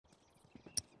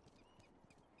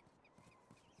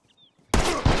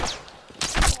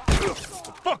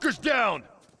Fuckers down!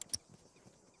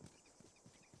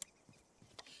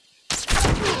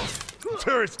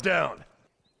 Turret's down!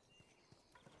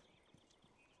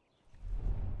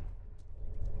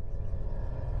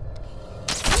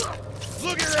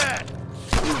 Look at that!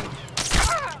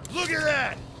 Look at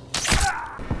that!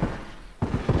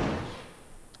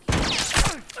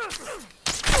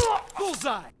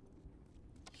 Bullseye!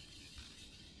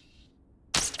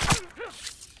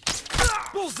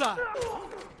 Bullseye!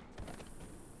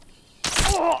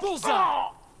 Bullseye!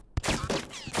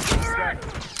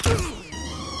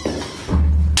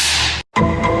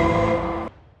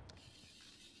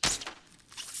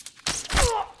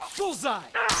 Bullseye!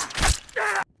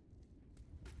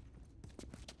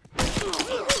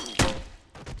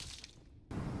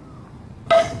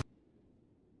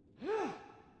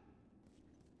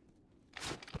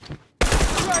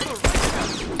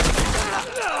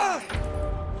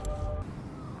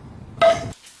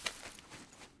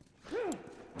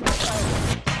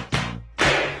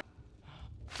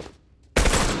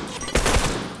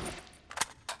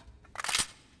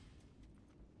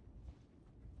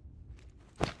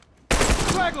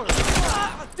 Straggler!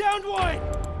 Downed one!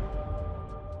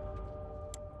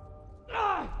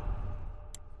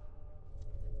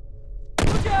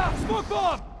 Look out! Smoke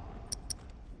bomb!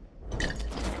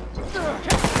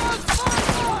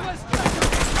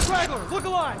 Straggler! Look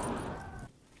alive!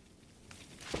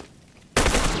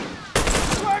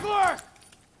 Straggler!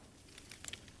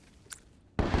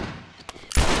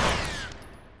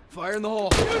 Fire in the hole.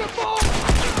 Beautiful!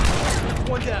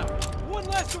 One down. One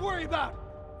less to worry about.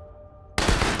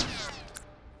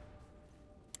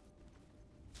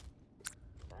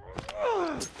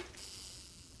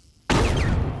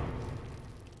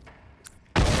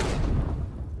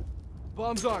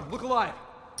 Bomb's armed. Look alive.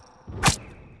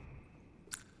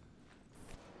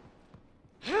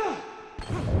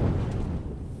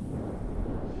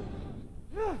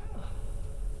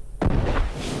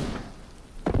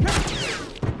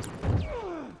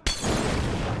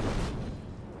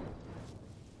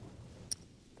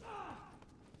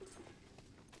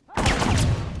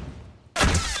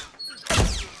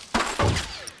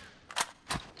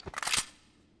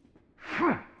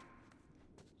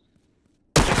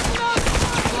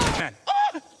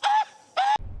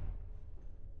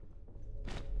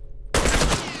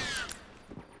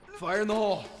 Fire in the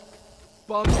hole.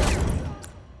 Bombs.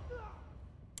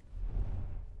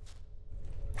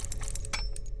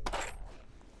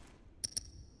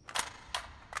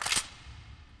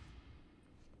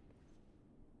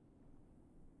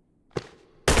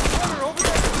 Fire over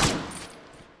there.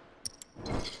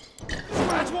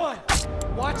 Scratch one.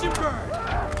 Watch him burn.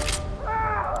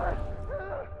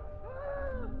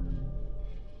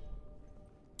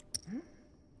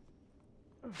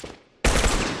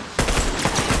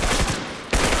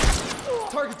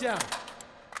 Target down.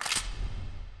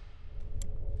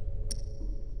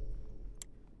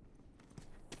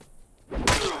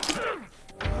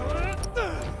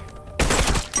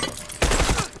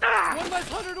 One less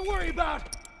hunter to worry about.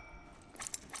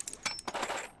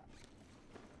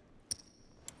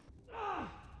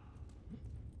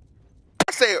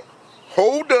 I said,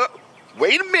 hold up,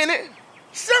 wait a minute,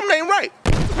 something ain't right.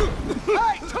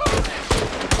 Hey, Tony!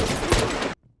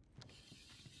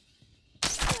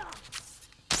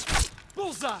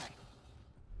 Bullseye!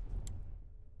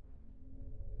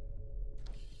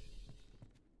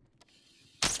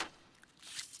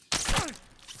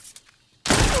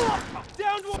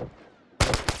 Down one!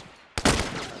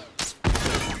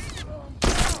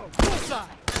 Bullseye!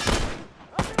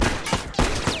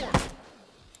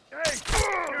 Hey!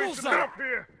 Bullseye! Up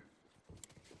here!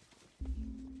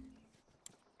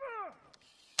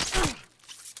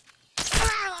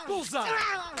 Bullseye!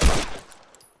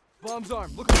 Bomb's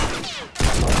armed. Look at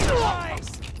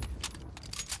nice!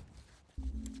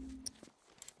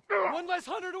 One less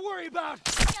hunter to worry about.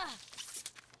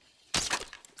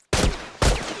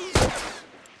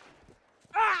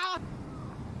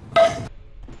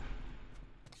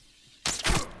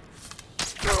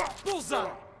 Bullseye!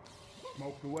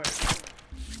 Smoked away.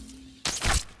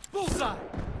 Bullseye!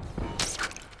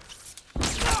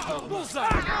 Bullseye!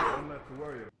 One left to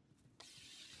worry about.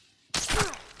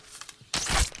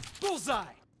 Bullseye!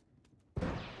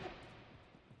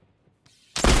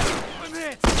 I'm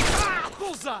hit!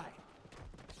 Bullseye!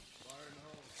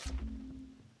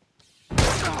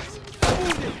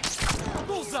 Wounded!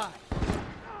 Bullseye!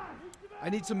 I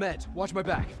need some meds. Watch my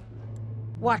back.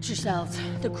 Watch yourselves.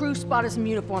 The crew spotted some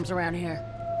uniforms around here.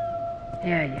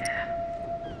 Yeah.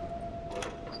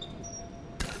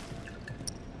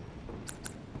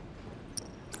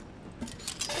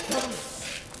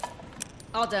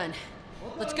 All done.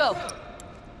 Let's go.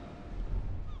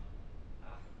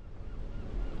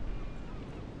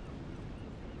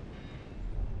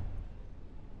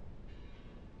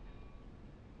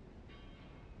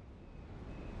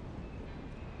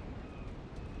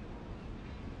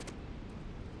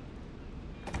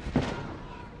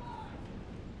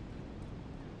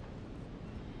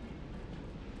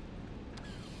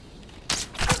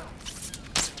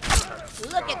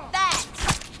 Look at that!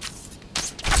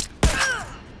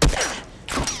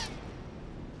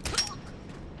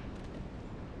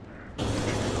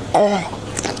 Oh.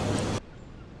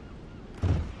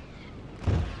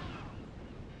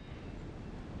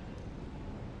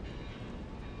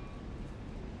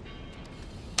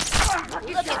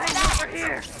 Look at that! Over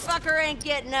here. Fucker ain't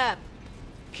getting up.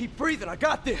 Keep breathing, I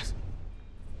got this.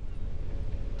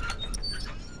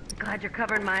 Glad you're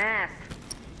covering my ass.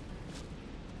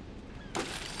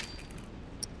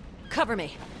 Cover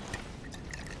me.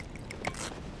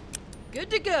 Good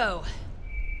to go.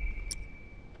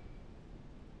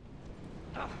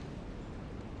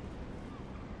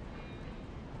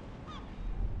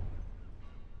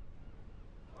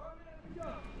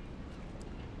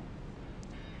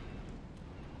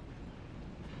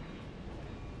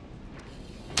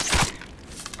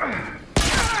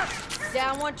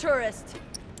 Down one tourist.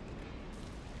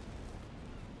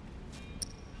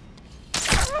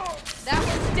 That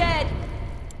one's dead.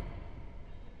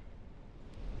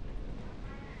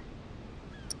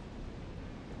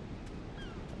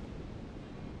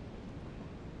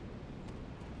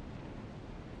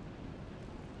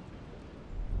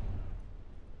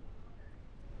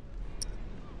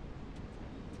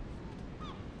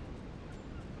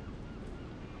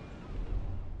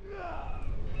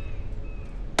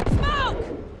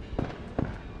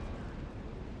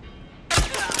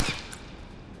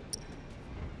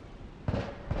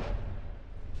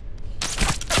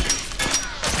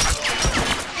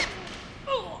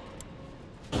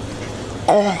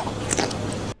 Oh.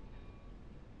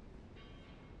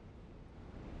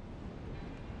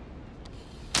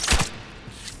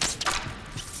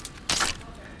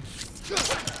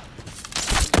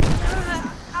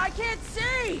 I can't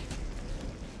see!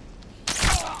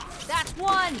 That's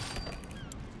one!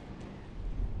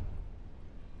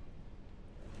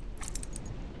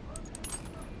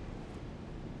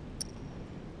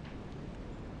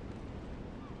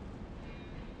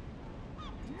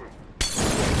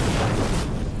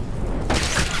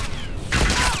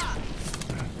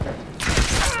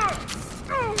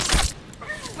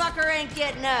 Fucker ain't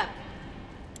getting up.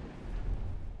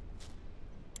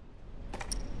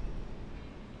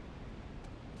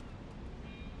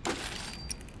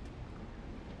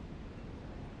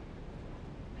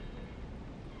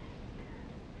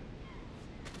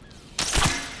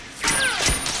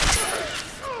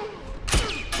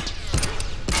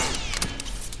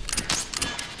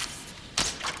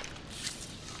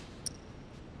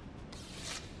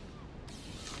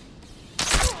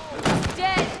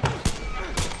 Dead.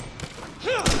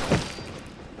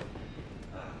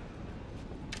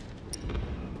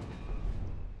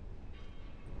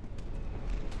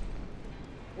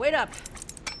 Wait up.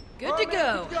 Good to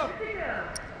go.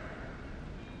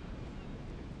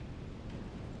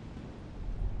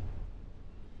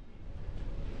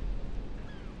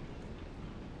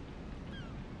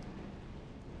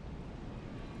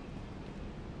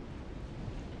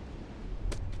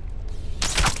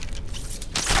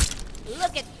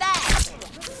 Look at that!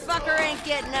 Fucker ain't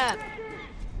getting up.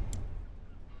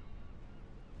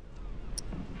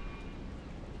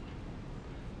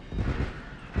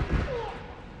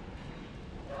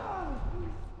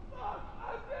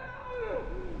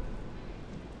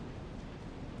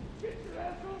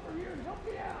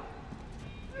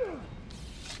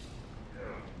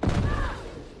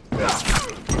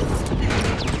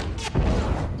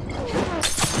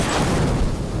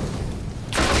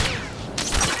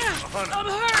 I'm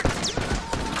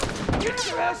hurt! Get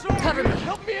your ass over Cover here. me.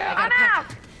 Help me out. I'm out!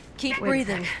 Keep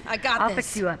breathing. I got I'll this.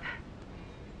 fix you up.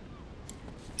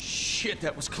 Shit,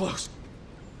 that was close.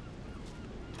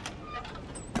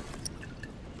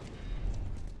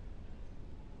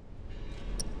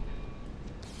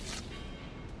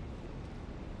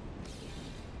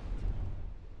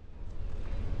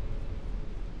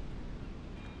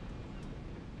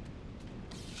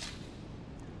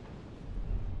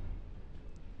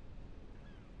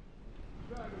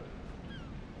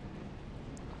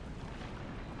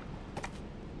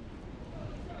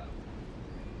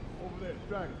 Over there,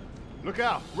 Dragon. Look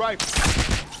out, rifle.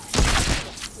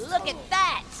 Look at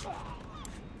that!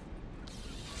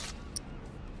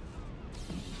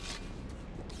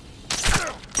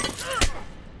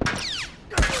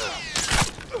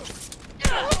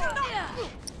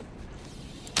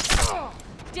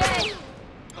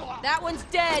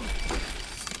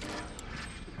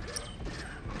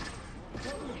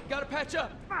 patch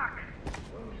up. Fuck!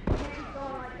 Can't be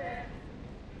going like this.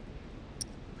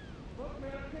 Look,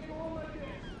 man, I can't go on like this.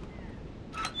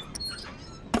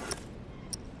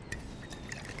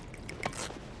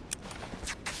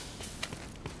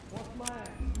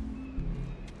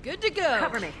 Good to go.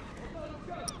 Cover me.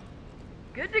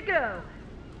 Good to go.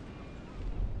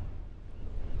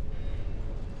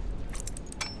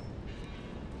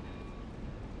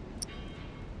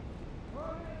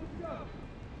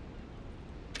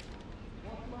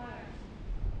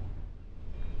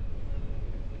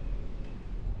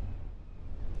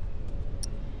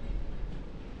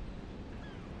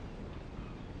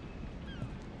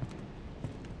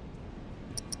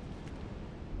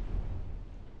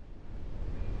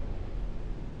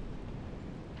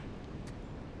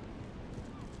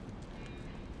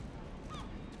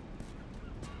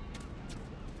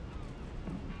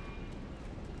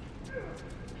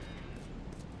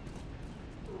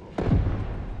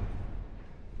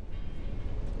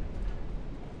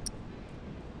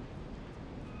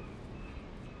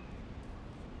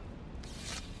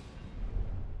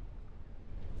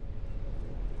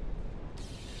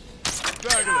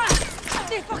 Ah,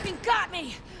 they fucking got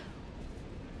me!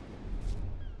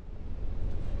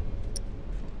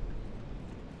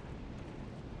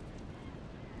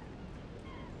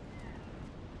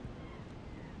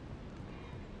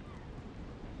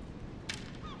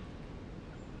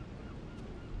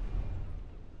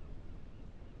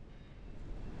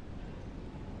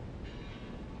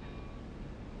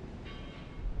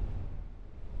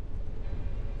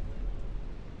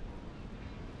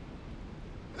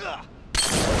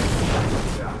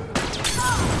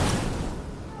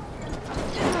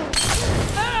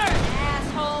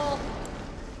 Asshole!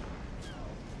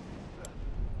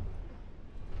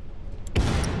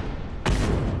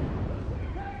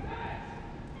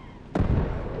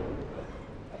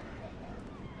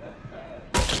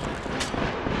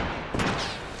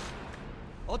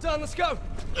 All done, let's go.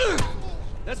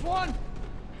 That's one.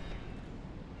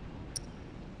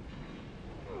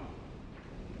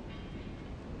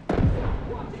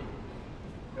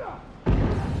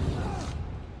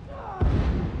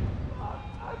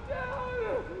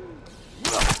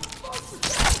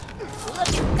 Look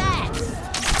at that!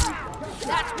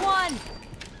 That's one!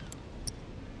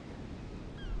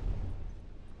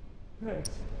 Thanks.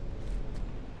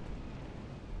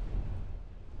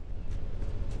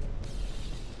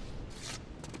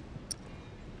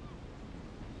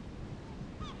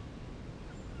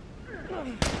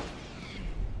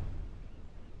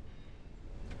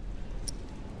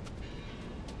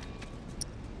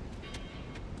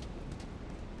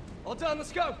 All done,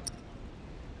 let's go.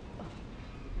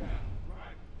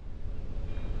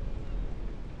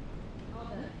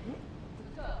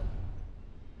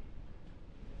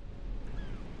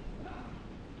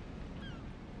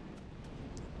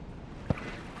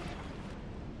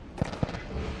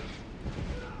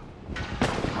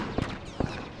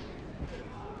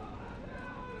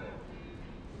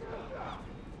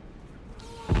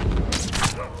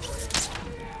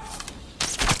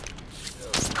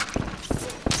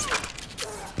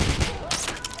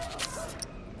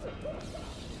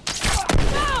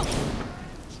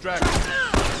 Distraction.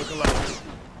 Look alive.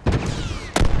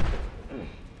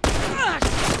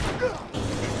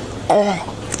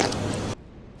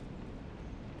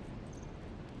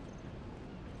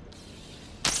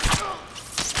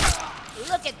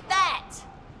 Look at that!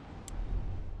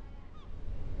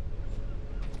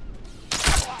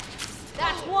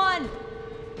 That's one!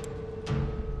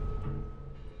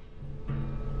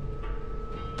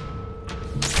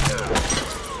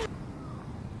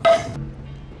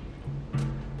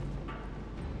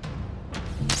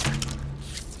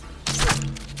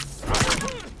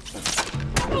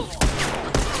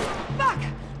 Fuck!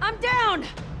 I'm down!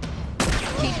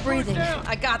 Keep breathing.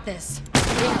 I got this.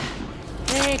 Yeah.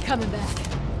 They ain't coming back.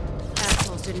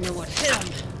 Assholes didn't know what hit them.